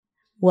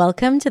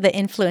Welcome to the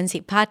Influency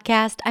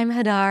Podcast. I'm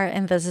Hadar,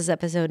 and this is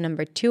episode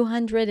number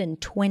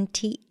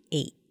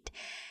 228.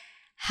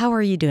 How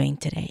are you doing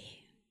today?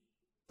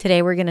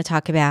 Today, we're going to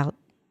talk about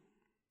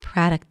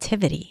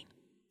productivity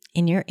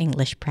in your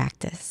English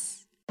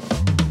practice.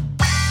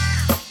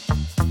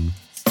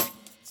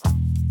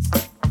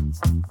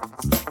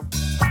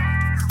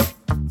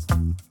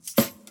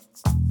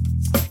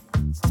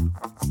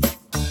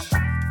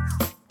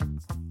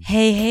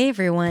 Hey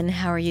everyone.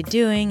 How are you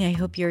doing? I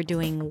hope you're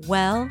doing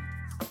well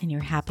and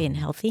you're happy and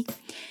healthy.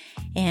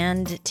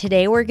 And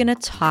today we're going to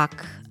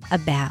talk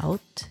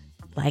about,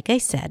 like I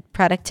said,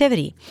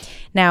 productivity.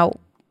 Now,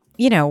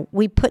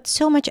 we put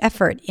so much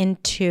effort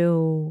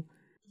into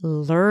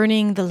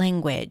learning the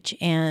language,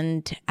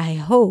 and I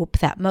hope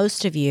that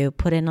most of you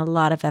put in a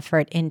lot of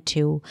effort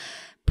into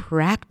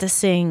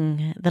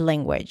practicing the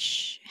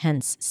language,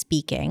 hence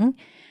speaking.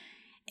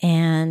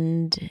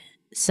 And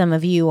some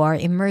of you are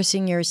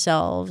immersing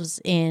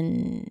yourselves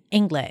in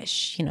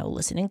English,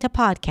 listening to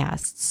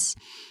podcasts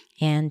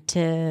and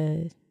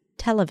to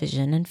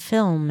television and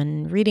film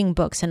and reading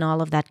books and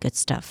all of that good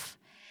stuff.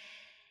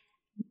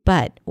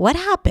 But what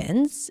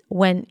happens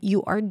when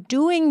you are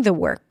doing the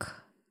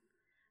work,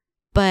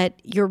 but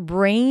your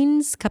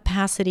brain's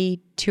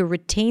capacity to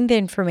retain the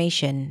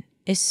information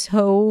is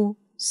so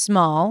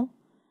small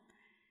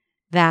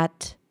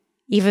that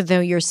even though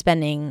you're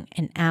spending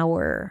an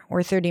hour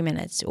or 30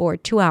 minutes or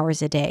 2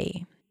 hours a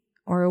day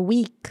or a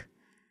week,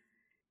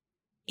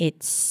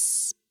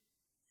 it's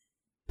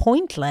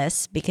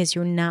pointless because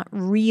you're not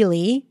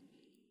really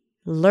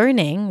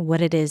learning what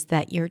it is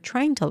that you're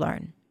trying to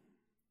learn.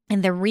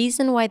 And the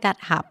reason why that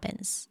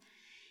happens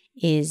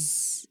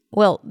is,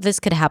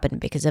 this could happen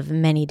because of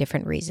many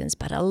different reasons,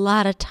 but a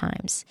lot of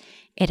times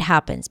it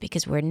happens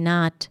because we're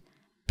not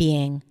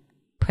being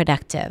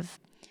productive.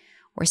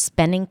 We're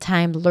spending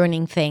time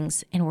learning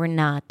things and we're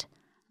not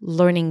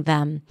learning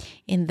them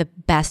in the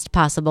best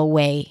possible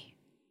way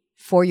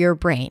for your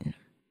brain.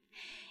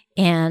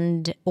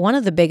 And one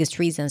of the biggest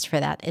reasons for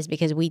that is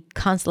because we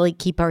constantly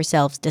keep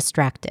ourselves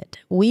distracted.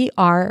 We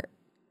are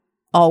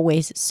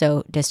always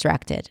so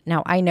distracted.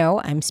 Now, I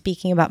know I'm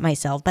speaking about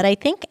myself, but I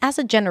think as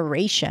a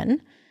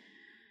generation,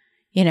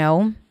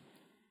 in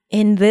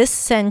this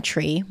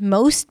century,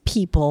 most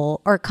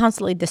people are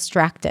constantly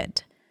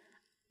distracted.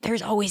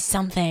 There's always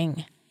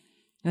something.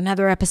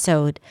 Another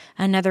episode,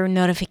 another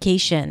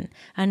notification,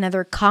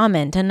 another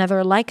comment,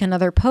 another like,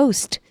 another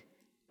post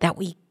that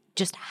we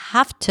just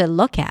have to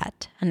look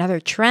at, another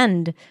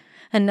trend,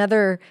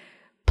 another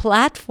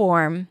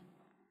platform.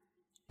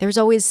 There's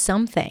always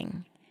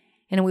something.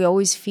 And we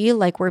always feel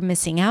like we're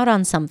missing out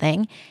on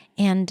something.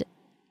 And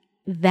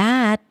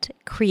that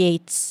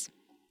creates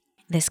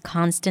this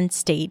constant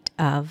state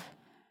of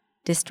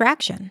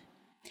distraction.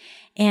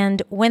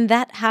 And when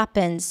that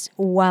happens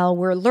while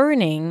we're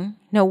learning,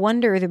 no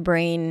wonder the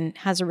brain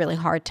has a really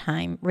hard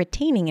time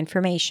retaining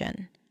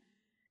information.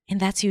 And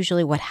that's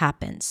usually what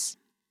happens.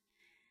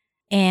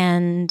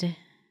 And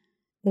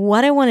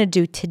what I want to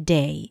do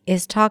today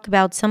is talk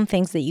about some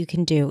things that you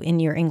can do in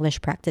your English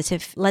practice.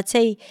 If, let's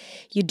say,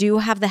 you do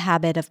have the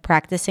habit of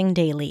practicing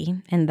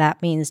daily, and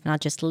that means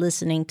not just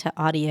listening to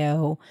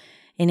audio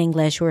in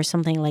English or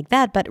something like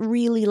that, but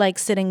really like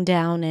sitting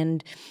down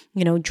and,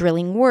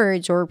 drilling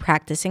words or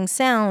practicing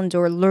sounds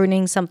or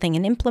learning something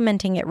and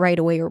implementing it right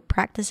away or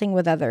practicing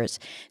with others.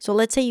 So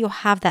let's say you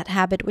have that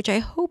habit, which I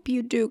hope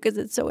you do because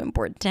it's so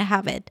important to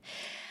have it.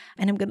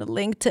 And I'm going to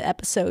link to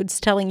episodes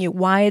telling you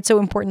why it's so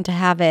important to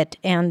have it.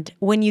 And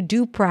when you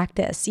do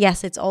practice,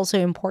 yes, it's also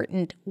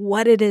important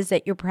what it is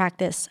that you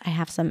practice. I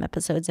have some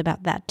episodes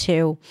about that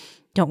too.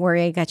 Don't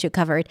worry, I got you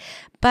covered.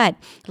 But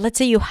let's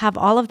say you have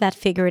all of that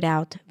figured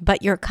out,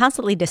 but you're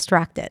constantly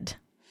distracted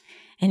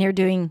and you're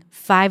doing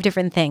 5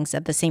 different things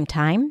at the same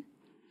time,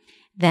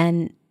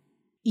 then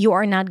you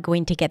are not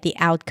going to get the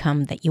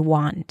outcome that you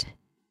want.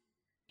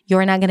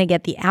 You're not going to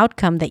get the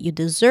outcome that you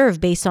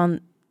deserve based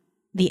on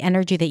the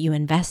energy that you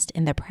invest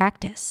in the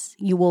practice.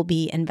 You will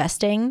be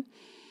investing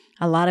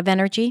a lot of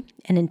energy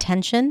and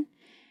intention,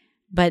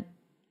 but,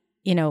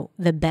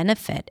 the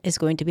benefit is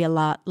going to be a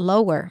lot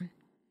lower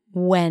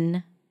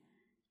when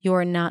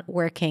you're not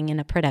working in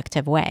a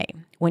productive way,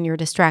 when you're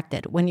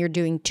distracted, when you're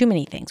doing too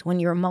many things, when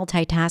you're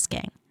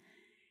multitasking.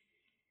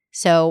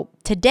 So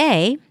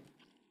today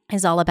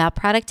is all about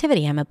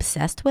productivity. I'm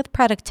obsessed with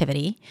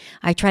productivity.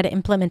 I try to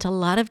implement a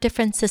lot of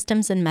different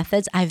systems and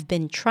methods. I've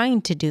been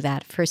trying to do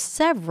that for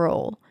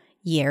several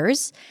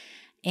years,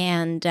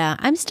 and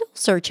I'm still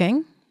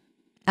searching.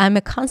 I'm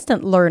a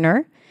constant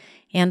learner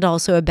and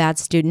also a bad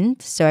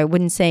student. So I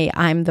wouldn't say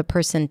I'm the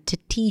person to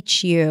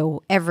teach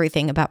you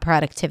everything about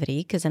productivity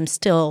because I'm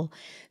still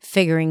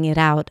figuring it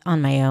out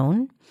on my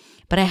own.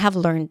 But I have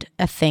learned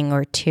a thing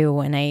or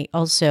two, and I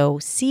also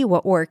see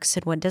what works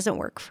and what doesn't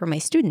work for my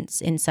students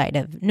inside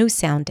of New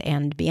Sound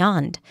and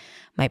beyond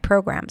my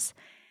programs.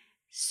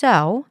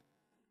 So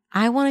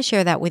I want to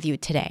share that with you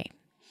today.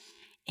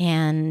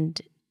 And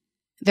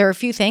there are a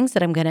few things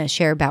that I'm going to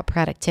share about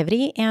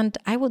productivity, and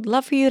I would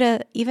love for you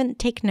to even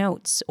take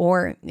notes,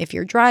 or if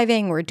you're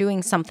driving or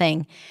doing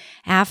something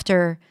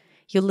after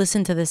you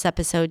listen to this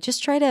episode,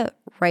 just try to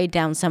write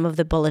down some of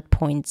the bullet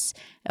points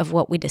of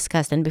what we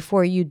discussed. And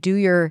before you do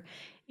your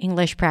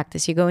English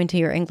practice, you go into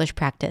your English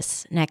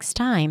practice next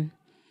time,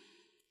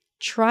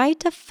 try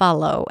to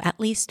follow at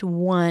least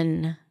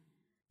one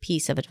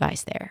piece of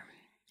advice there.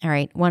 All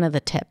right, one of the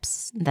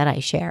tips that I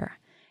share,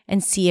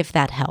 and see if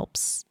that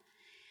helps.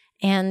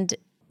 And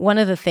one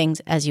of the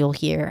things, as you'll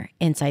hear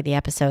inside the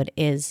episode,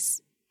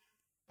 is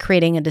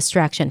creating a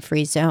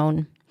distraction-free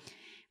zone,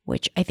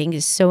 which I think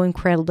is so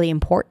incredibly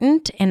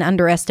important and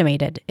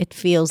underestimated. It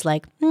feels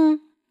like,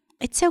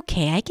 it's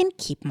okay, I can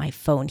keep my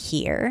phone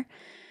here.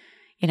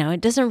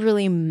 It doesn't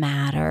really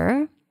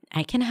matter.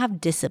 I can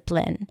have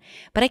discipline,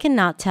 but I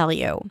cannot tell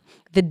you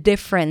the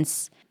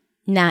difference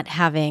not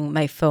having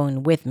my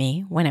phone with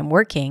me when I'm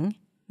working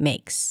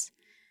makes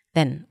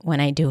than when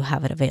I do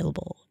have it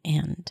available.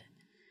 And,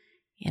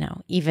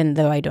 even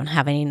though I don't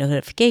have any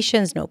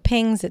notifications, no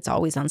pings, it's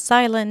always on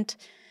silent.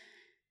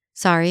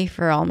 Sorry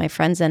for all my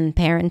friends and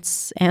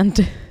parents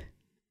and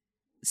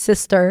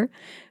sister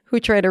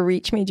who try to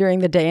reach me during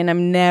the day and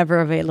I'm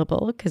never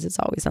available because it's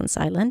always on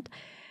silent.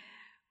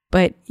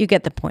 But you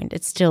get the point.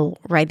 It's still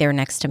right there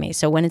next to me.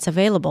 So when it's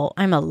available,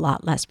 I'm a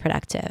lot less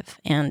productive.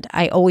 And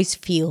I always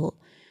feel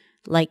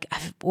like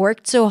I've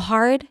worked so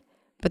hard,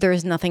 but there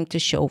is nothing to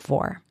show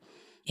for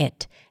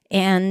it.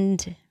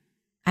 And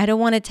I don't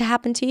want it to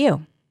happen to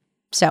you.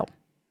 So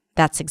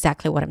that's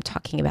exactly what I'm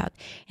talking about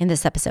in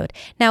this episode.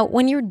 Now,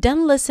 when you're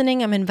done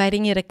listening, I'm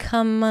inviting you to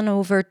come on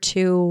over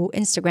to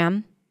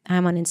Instagram.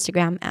 I'm on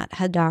Instagram at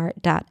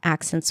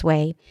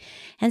hadar.accentsway,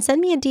 and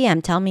send me a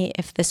DM. Tell me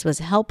if this was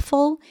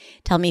helpful.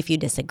 Tell me if you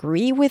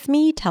disagree with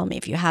me. Tell me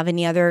if you have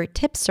any other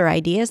tips or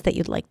ideas that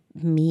you'd like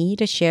me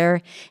to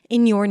share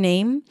in your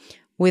name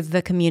with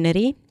the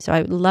community. So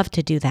I would love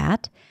to do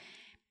that.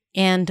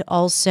 And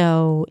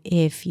also,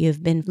 if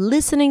you've been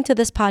listening to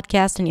this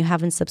podcast and you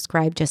haven't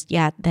subscribed just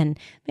yet, then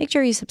make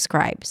sure you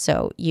subscribe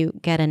so you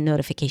get a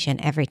notification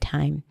every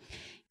time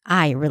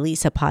I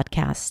release a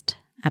podcast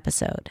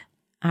episode.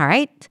 All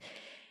right?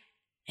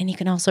 And you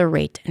can also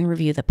rate and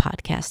review the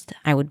podcast.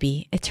 I would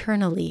be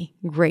eternally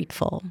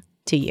grateful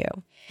to you.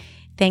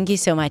 Thank you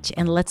so much.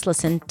 And let's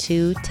listen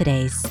to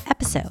today's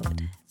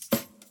episode.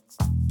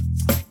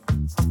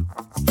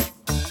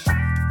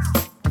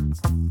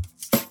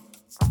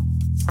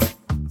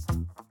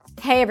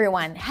 Hey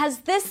everyone, has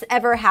this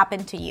ever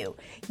happened to you?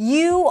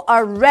 You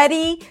are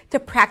ready to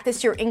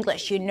practice your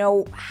English. You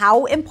know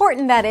how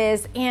important that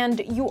is,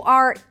 and you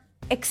are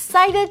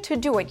excited to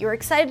do it. You're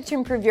excited to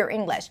improve your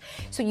English.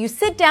 So you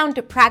sit down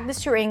to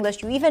practice your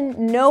English. You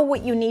even know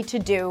what you need to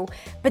do.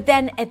 But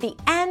then at the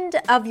end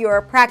of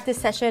your practice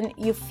session,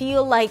 you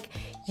feel like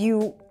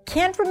you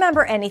can't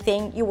remember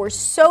anything. You were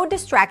so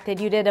distracted.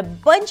 You did a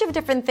bunch of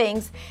different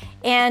things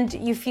and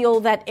you feel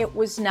that it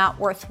was not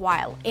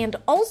worthwhile. And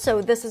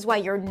also, this is why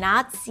you're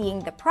not seeing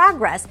the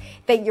progress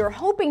that you're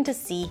hoping to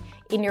see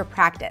in your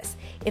practice.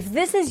 If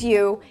this is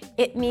you,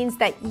 it means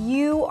that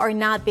you are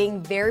not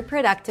being very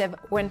productive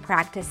when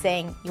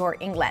practicing your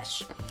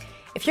English.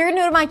 If you're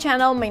new to my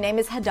channel, my name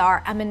is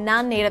Hadar. I'm a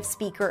non-native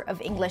speaker of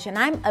English, and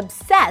I'm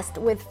obsessed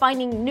with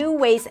finding new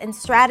ways and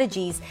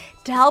strategies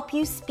to help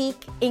you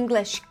speak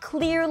English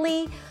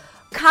clearly,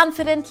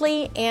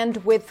 confidently, and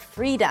with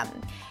freedom.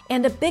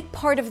 And a big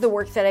part of the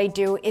work that I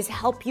do is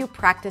help you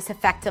practice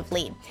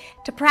effectively.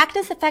 To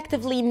practice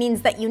effectively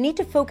means that you need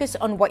to focus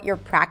on what you're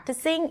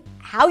practicing,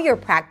 how you're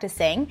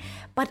practicing,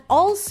 but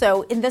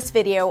also in this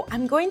video,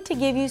 I'm going to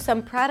give you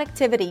some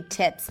productivity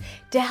tips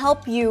to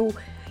help you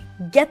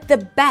get the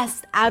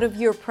best out of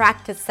your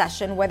practice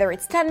session, whether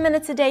it's 10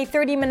 minutes a day,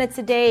 30 minutes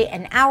a day,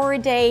 an hour a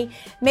day,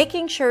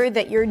 making sure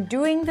that you're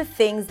doing the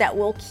things that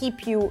will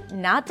keep you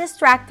not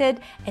distracted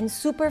and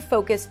super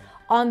focused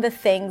on the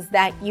things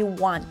that you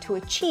want to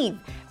achieve.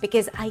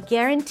 Because I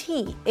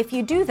guarantee if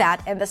you do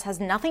that, and this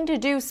has nothing to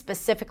do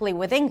specifically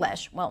with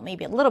English, well,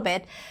 maybe a little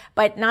bit,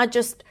 but not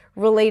just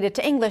related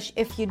to English,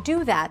 if you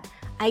do that,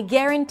 I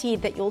guarantee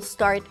that you'll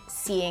start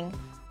seeing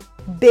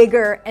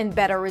bigger and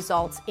better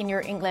results in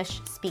your English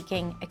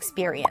speaking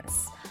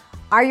experience.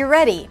 Are you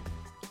ready?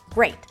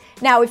 Great.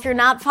 Now, if you're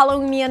not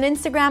following me on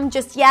Instagram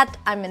just yet,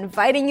 I'm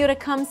inviting you to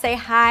come say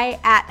hi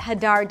at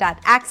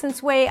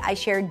hadar.accentsway. I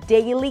share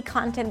daily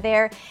content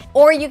there.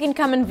 Or you can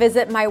come and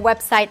visit my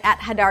website at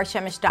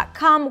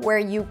hadarshemish.com, where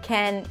you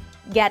can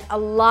get a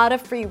lot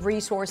of free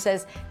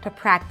resources to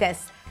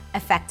practice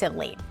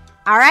effectively.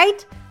 All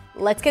right,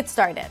 let's get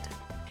started.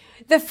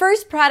 The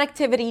first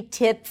productivity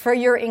tip for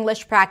your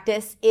English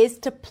practice is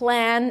to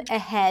plan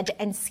ahead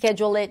and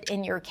schedule it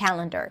in your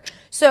calendar.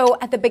 So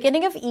at the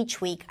beginning of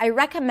each week, I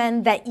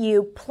recommend that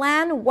you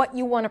plan what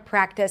you want to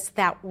practice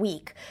that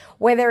week,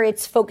 whether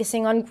it's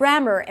focusing on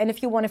grammar. And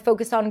if you want to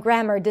focus on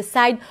grammar,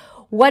 decide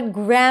what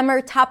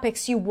grammar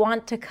topics you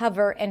want to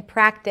cover and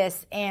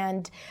practice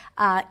and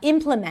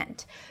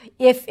implement.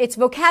 If it's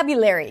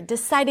vocabulary,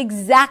 decide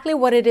exactly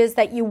what it is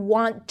that you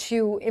want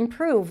to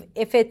improve.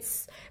 If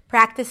it's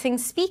practicing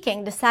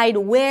speaking, decide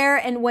where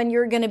and when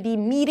you're going to be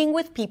meeting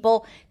with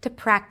people to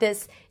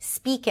practice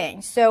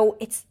speaking. So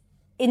it's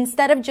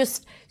instead of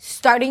just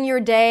starting your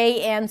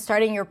day and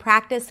starting your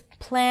practice,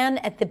 plan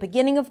at the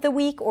beginning of the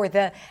week or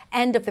the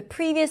end of the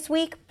previous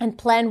week and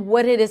plan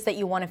what it is that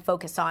you want to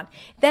focus on.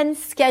 Then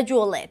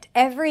schedule it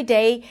every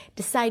day.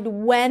 Decide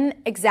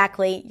when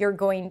exactly you're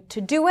going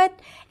to do it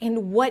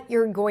and what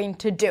you're going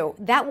to do.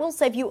 That will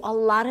save you a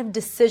lot of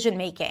decision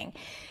making.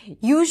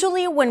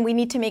 Usually when we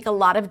need to make a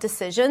lot of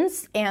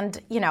decisions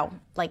and,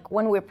 like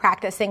when we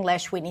practice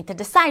English, we need to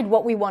decide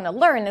what we want to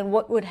learn and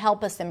what would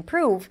help us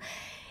improve.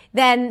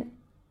 Then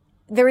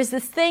there is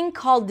this thing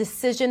called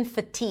decision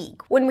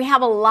fatigue. When we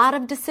have a lot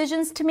of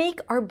decisions to make,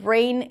 our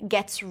brain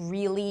gets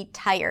really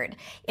tired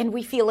and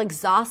we feel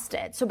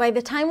exhausted. So by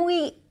the time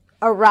we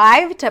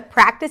arrive to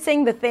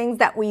practicing the things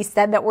that we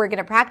said that we're going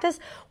to practice,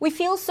 we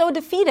feel so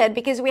defeated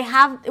because we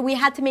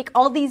had to make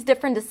all these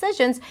different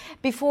decisions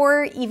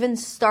before even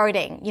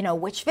starting.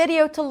 Which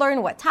video to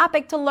learn, what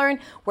topic to learn,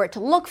 where to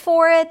look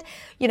for it,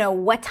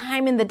 what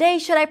time in the day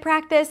should I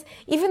practice.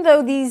 Even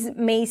though these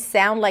may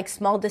sound like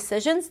small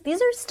decisions,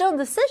 these are still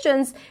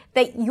decisions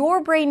that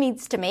your brain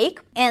needs to make.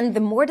 And the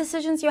more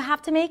decisions you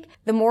have to make,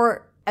 the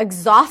more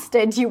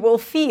exhausted you will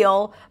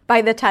feel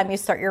by the time you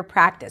start your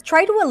practice.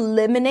 Try to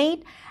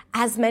eliminate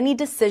as many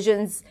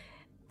decisions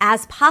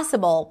as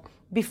possible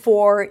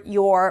before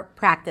your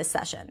practice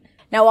session.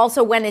 Now,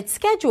 also when it's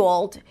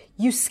scheduled,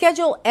 you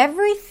schedule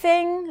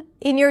everything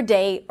in your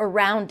day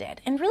around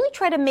it and really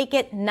try to make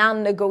it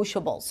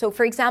non-negotiable. So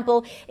for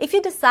example, if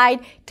you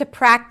decide to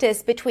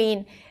practice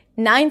between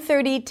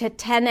 9:30 to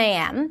 10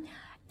 a.m.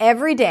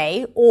 every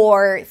day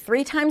or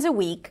 3 times a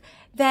week,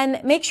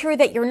 then make sure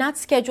that you're not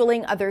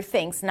scheduling other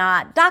things,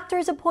 not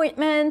doctor's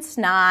appointments,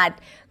 not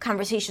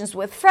conversations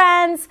with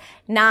friends,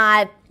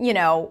 not,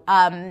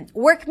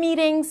 work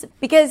meetings,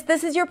 because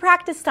this is your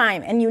practice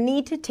time and you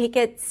need to take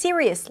it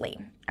seriously,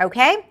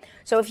 okay?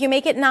 So if you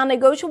make it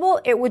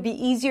non-negotiable, it would be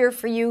easier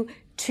for you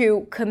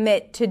to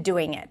commit to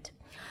doing it.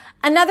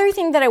 Another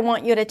thing that I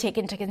want you to take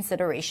into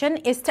consideration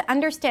is to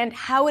understand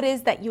how it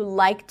is that you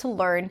like to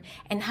learn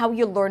and how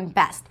you learn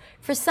best.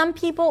 For some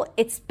people,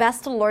 it's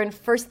best to learn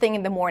first thing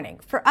in the morning.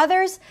 For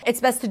others,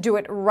 it's best to do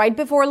it right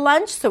before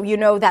lunch, so you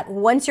know that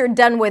once you're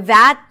done with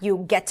that,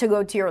 you get to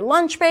go to your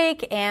lunch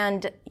break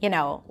and,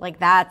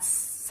 that's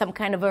some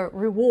kind of a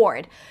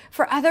reward.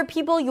 For other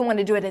people, you want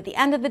to do it at the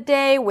end of the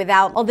day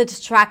without all the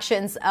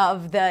distractions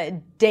of the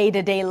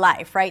day-to-day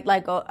life, right?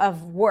 Like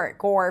of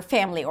work or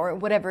family or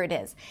whatever it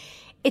is.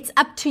 It's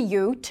up to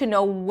you to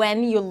know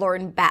when you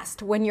learn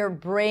best, when your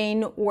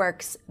brain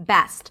works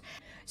best.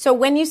 So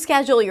when you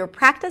schedule your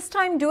practice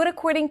time, do it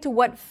according to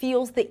what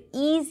feels the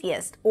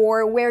easiest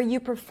or where you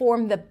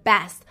perform the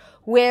best,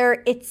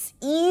 where it's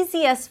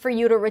easiest for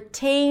you to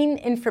retain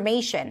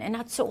information and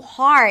not so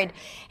hard,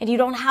 and you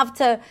don't have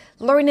to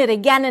learn it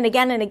again and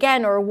again and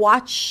again or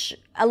watch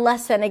a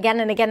lesson again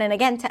and again and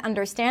again to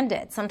understand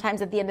it.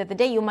 Sometimes at the end of the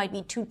day, you might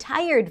be too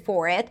tired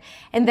for it,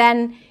 and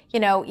then,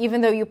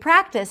 even though you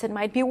practice, it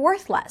might be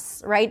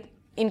worthless, right?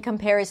 In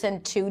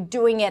comparison to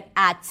doing it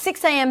at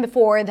 6 a.m.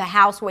 before the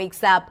house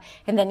wakes up,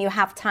 and then you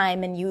have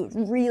time and you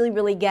really,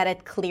 really get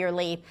it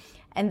clearly,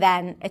 and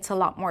then it's a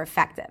lot more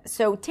effective.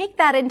 So take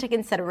that into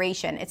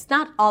consideration. It's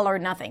not all or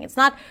nothing. It's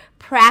not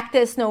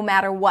practice no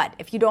matter what.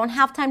 If you don't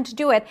have time to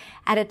do it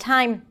at a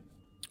time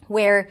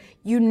where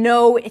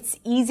it's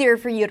easier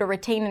for you to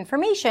retain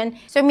information,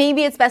 so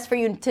maybe it's best for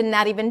you to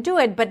not even do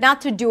it, but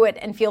not to do it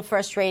and feel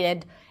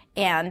frustrated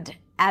and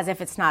as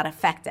if it's not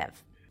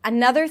effective.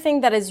 Another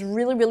thing that is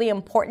really, really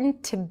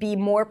important to be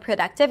more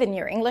productive in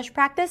your English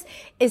practice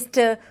is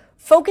to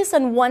focus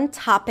on one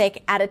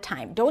topic at a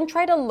time. Don't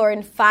try to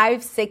learn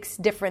 5, 6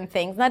 different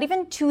things, not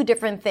even 2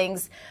 different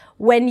things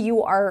when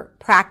you are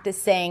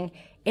practicing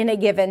in a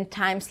given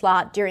time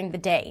slot during the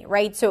day,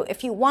 right? So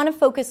if you want to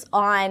focus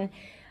on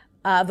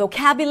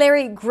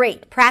vocabulary,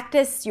 great.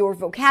 Practice your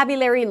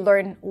vocabulary,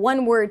 learn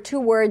 1 word, 2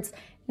 words,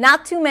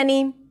 not too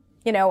many.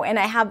 And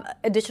I have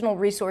additional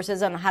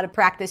resources on how to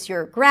practice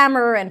your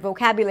grammar and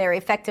vocabulary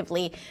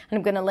effectively, and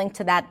I'm going to link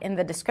to that in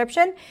the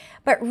description.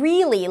 But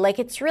really,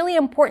 it's really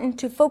important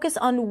to focus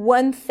on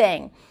one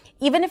thing,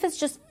 even if it's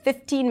just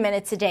 15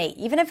 minutes a day,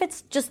 even if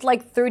it's just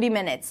 30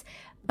 minutes.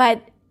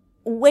 But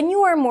when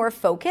you are more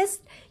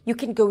focused, you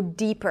can go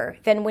deeper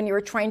than when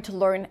you're trying to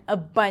learn a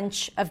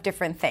bunch of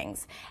different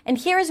things. And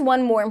here's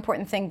one more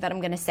important thing that I'm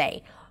going to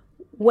say.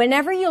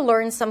 Whenever you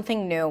learn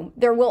something new,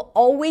 there will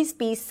always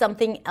be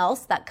something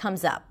else that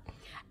comes up.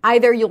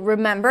 Either you'll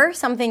remember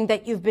something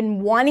that you've been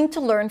wanting to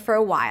learn for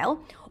a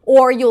while,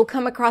 or you'll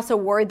come across a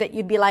word that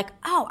you'd be like,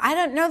 oh, I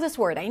don't know this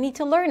word, I need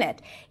to learn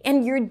it.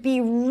 And you'd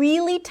be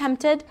really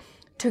tempted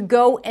to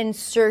go and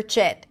search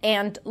it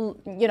and,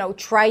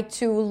 try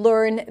to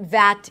learn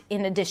that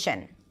in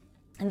addition.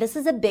 And this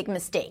is a big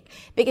mistake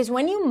because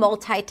when you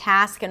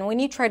multitask and when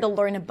you try to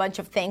learn a bunch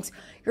of things,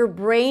 your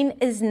brain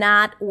is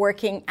not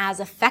working as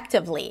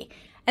effectively.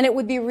 And it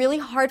would be really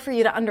hard for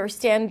you to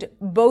understand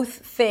both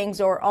things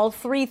or all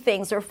 3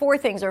 things or 4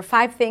 things or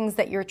 5 things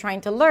that you're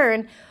trying to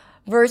learn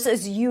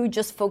versus you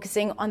just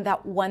focusing on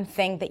that one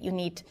thing that you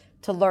need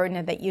to learn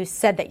and that you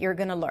said that you're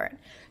going to learn.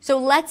 So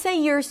let's say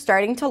you're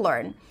starting to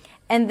learn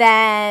and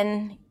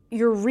then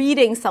you're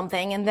reading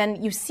something and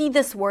then you see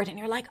this word and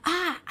you're like,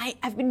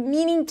 I've been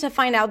meaning to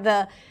find out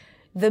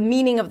the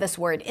meaning of this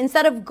word.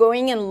 Instead of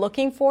going and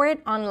looking for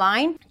it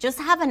online, just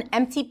have an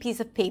empty piece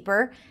of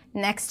paper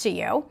next to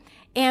you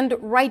and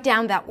write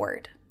down that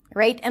word,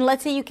 right? And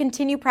let's say you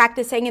continue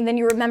practicing and then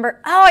you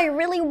remember, I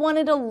really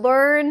wanted to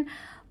learn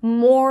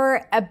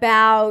more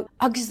about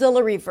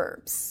auxiliary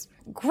verbs.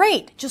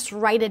 Great, just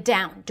write it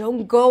down.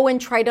 Don't go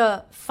and try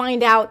to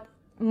find out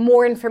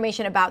more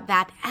information about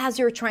that as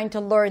you're trying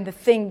to learn the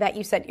thing that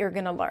you said you're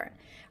going to learn,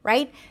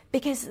 right?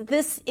 Because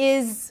this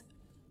is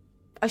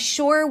a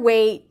sure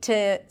way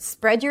to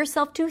spread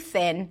yourself too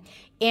thin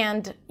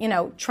and,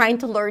 trying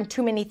to learn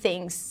too many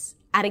things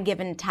at a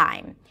given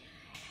time.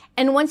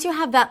 And once you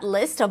have that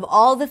list of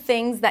all the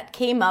things that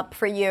came up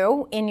for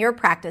you in your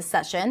practice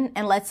session,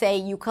 and let's say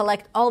you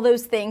collect all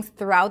those things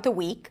throughout the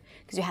week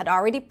because you had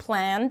already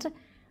planned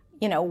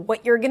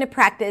what you're going to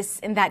practice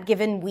in that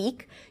given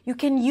week, you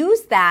can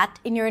use that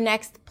in your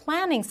next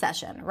planning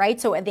session,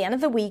 right? So at the end of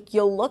the week,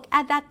 you'll look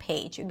at that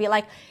page. You'd be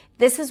like,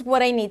 this is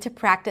what I need to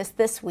practice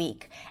this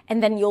week.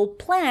 And then you'll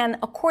plan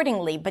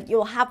accordingly, but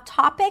you'll have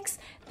topics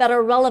that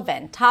are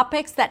relevant,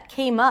 topics that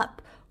came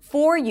up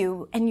for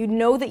you, and you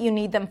know that you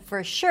need them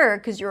for sure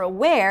because you're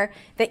aware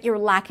that you're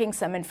lacking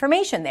some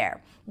information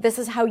there. This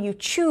is how you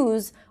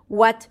choose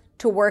what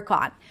to work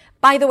on.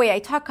 By the way, I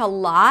talk a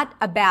lot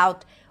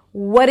about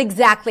what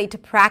exactly to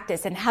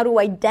practice and how to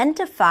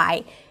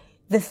identify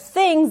the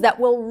things that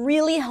will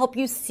really help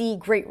you see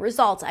great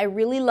results. I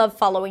really love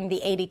following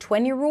the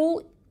 80-20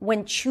 rule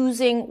when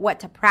choosing what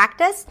to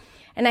practice.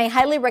 And I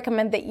highly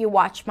recommend that you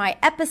watch my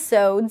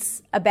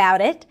episodes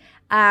about it.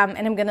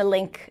 And I'm going to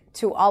link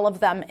to all of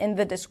them in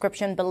the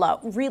description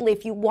below. Really,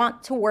 if you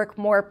want to work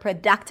more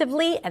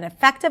productively and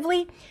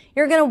effectively,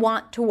 you're going to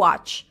want to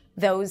watch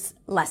those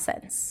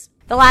lessons.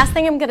 The last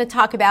thing I'm going to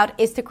talk about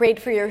is to create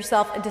for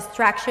yourself a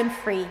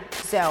distraction-free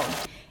zone.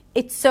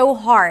 It's so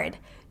hard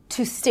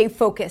to stay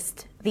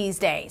focused these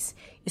days.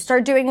 You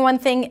start doing one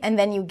thing and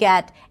then you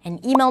get an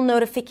email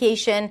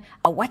notification,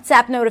 a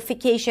WhatsApp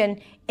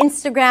notification,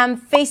 Instagram,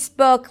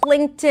 Facebook,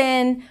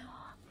 LinkedIn,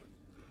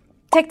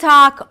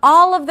 TikTok,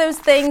 all of those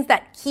things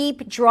that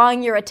keep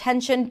drawing your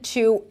attention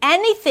to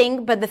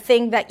anything but the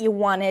thing that you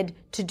wanted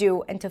to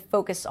do and to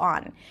focus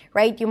on,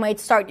 right? You might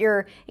start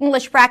your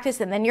English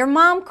practice and then your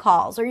mom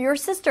calls or your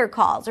sister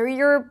calls or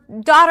your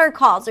daughter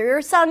calls or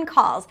your son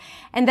calls.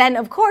 And then,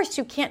 of course,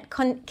 you can't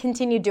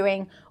continue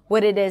doing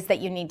what it is that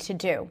you need to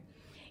do.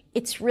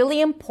 It's really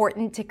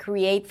important to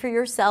create for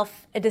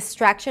yourself a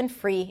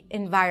distraction-free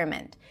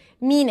environment,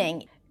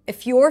 meaning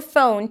if your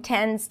phone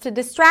tends to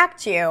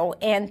distract you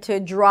and to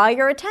draw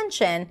your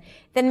attention,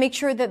 then make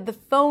sure that the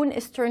phone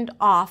is turned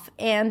off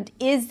and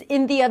is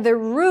in the other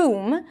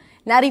room,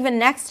 not even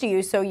next to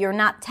you, so you're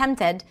not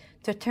tempted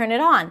to turn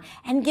it on.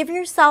 And give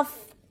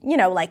yourself,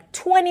 like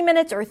 20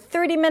 minutes or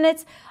 30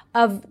 minutes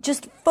of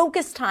just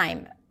focus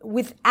time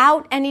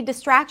without any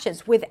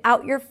distractions,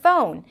 without your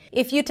phone.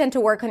 If you tend to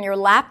work on your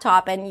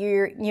laptop and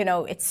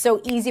it's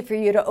so easy for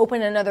you to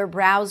open another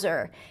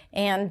browser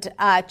and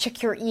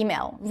check your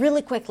email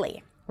really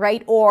quickly,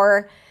 right?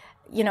 Or,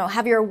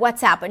 have your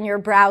WhatsApp on your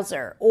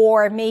browser,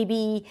 or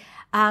maybe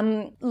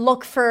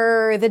look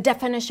for the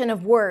definition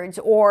of words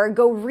or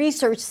go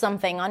research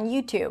something on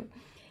YouTube.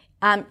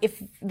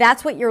 If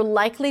that's what you're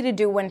likely to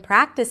do when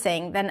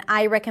practicing, then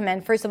I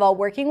recommend, first of all,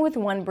 working with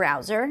one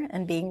browser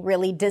and being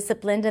really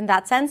disciplined in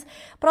that sense.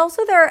 But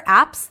also there are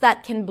apps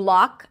that can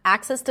block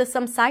access to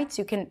some sites.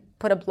 You can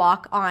put a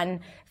block on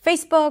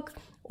Facebook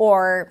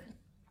or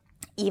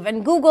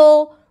even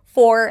Google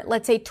for,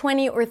 let's say,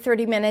 20 or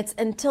 30 minutes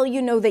until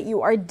you know that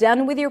you are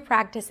done with your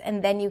practice,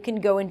 and then you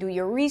can go and do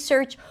your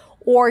research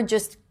or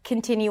just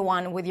continue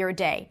on with your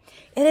day.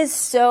 It is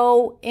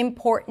so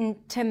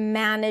important to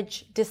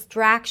manage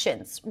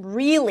distractions,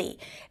 really,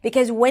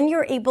 because when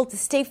you're able to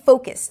stay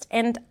focused,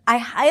 and I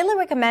highly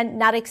recommend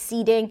not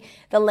exceeding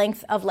the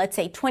length of, let's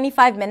say,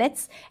 25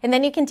 minutes, and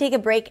then you can take a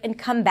break and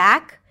come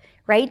back,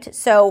 right?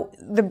 So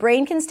the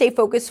brain can stay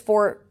focused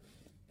for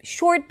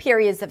short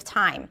periods of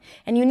time,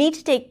 and you need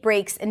to take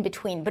breaks in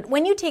between. But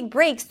when you take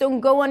breaks,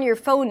 don't go on your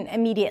phone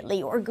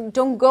immediately, or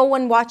don't go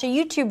and watch a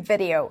YouTube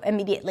video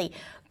immediately.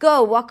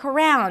 Go walk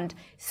around,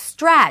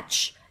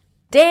 stretch,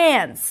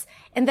 dance,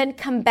 and then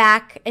come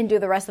back and do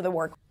the rest of the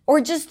work. Or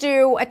just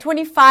do a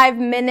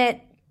 25-minute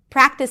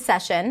practice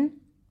session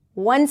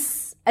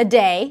once a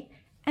day,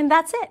 and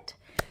that's it.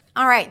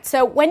 All right,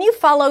 so when you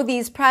follow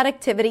these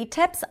productivity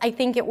tips, I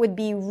think it would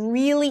be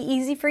really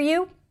easy for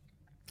you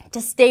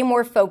to stay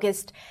more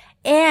focused,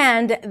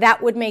 and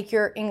that would make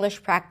your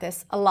English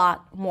practice a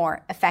lot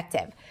more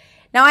effective.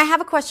 Now, I have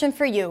a question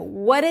for you.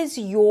 What is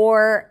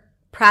your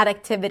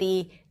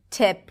productivity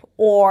tip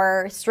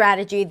or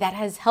strategy that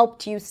has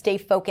helped you stay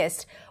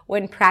focused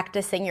when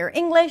practicing your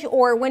English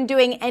or when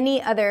doing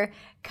any other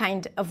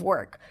kind of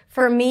work?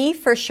 For me,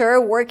 for sure,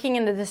 working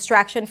in the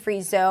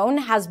distraction-free zone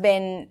has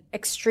been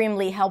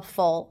extremely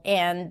helpful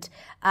and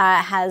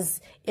has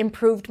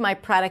improved my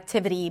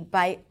productivity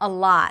by a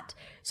lot.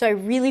 So I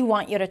really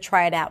want you to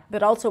try it out.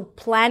 But also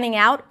planning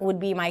out would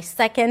be my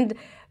second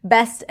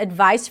best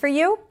advice for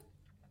you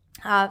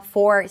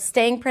for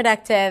staying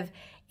productive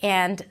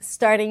and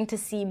starting to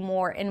see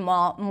more and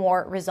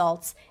more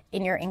results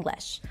in your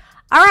English.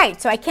 All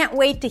right, so I can't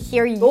wait to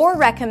hear your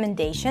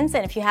recommendations.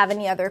 And if you have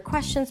any other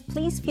questions,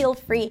 please feel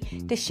free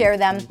to share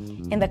them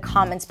in the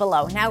comments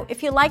below. Now,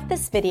 if you like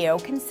this video,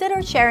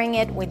 consider sharing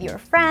it with your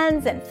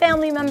friends and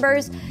family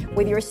members,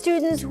 with your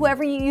students,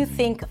 whoever you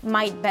think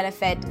might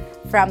benefit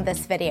from this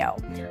video.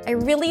 I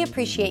really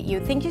appreciate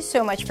you. Thank you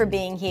so much for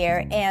being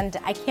here. And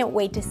I can't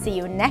wait to see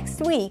you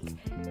next week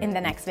in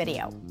the next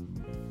video.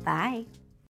 Bye.